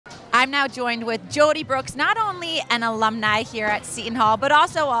I'm now joined with Jodi Brooks, not only an alumni here at Seton Hall, but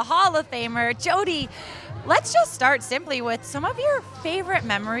also a Hall of Famer. Jodi, let's just start simply with some of your favorite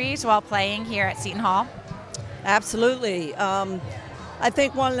memories while playing here at Seton Hall. Absolutely. I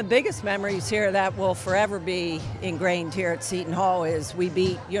think one of the biggest memories here that will forever be ingrained here at Seton Hall is we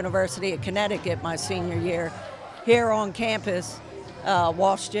beat University of Connecticut my senior year here on campus.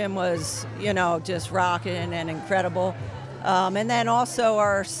 Walsh Gym was, just rocking and incredible. And then also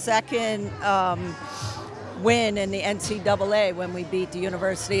our second win in the NCAA when we beat the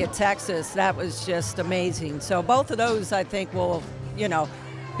University of Texas. That was just amazing. So both of those, I think, will,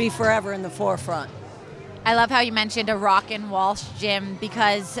 be forever in the forefront. I love how you mentioned a rockin' Walsh Gym,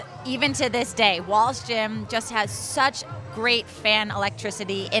 because even to this day, Walsh Gym just has such great fan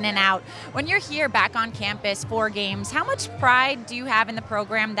electricity in and out. When you're here back on campus for games, how much pride do you have in the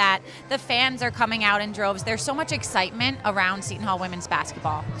program that the fans are coming out in droves? There's so much excitement around Seton Hall women's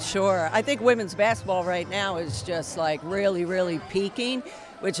basketball. Sure. I think women's basketball right now is just like really, really peaking,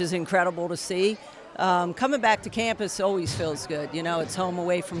 which is incredible to see. Coming back to campus always feels good. It's home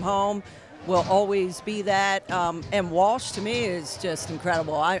away from home. Will always be that. And Walsh, to me, is just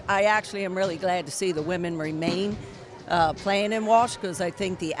incredible. I actually am really glad to see the women remain playing in Walsh, because I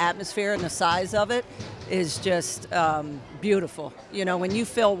think the atmosphere and the size of it is just beautiful. When you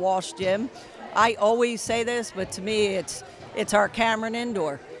fill Walsh Gym, I always say this, but to me, it's our Cameron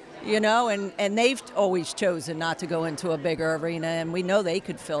Indoor. And they've always chosen not to go into a bigger arena, and we know they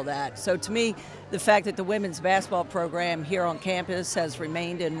could fill that. So to me, the fact that the women's basketball program here on campus has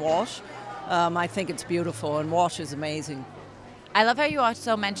remained in Walsh, I think it's beautiful, and Walsh is amazing. I love how you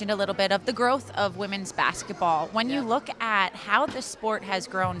also mentioned a little bit of the growth of women's basketball. When you look at how the sport has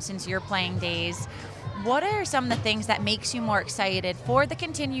grown since your playing days, what are some of the things that makes you more excited for the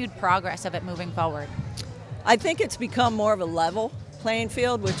continued progress of it moving forward? I think it's become more of a level playing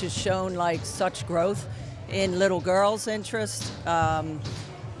field, which has shown like such growth in little girls' interest,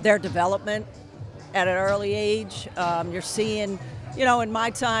 their development at an early age. You're seeing, in my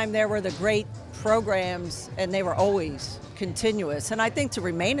time there were the great programs, and they were always continuous. And I think to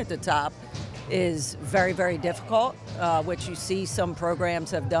remain at the top is very, very difficult, which you see some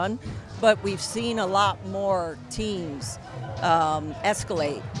programs have done. But we've seen a lot more teams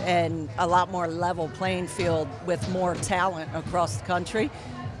escalate, and a lot more level playing field with more talent across the country.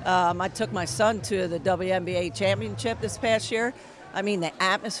 I took my son to the WNBA championship this past year. I mean, the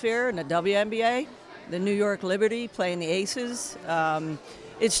atmosphere in the WNBA, the New York Liberty playing the Aces,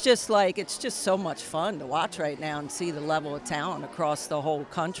 it's just so much fun to watch right now and see the level of talent across the whole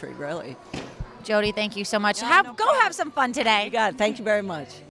country, really. Jodi, thank you so much. No Go have some fun today. You got it. Thank you very much.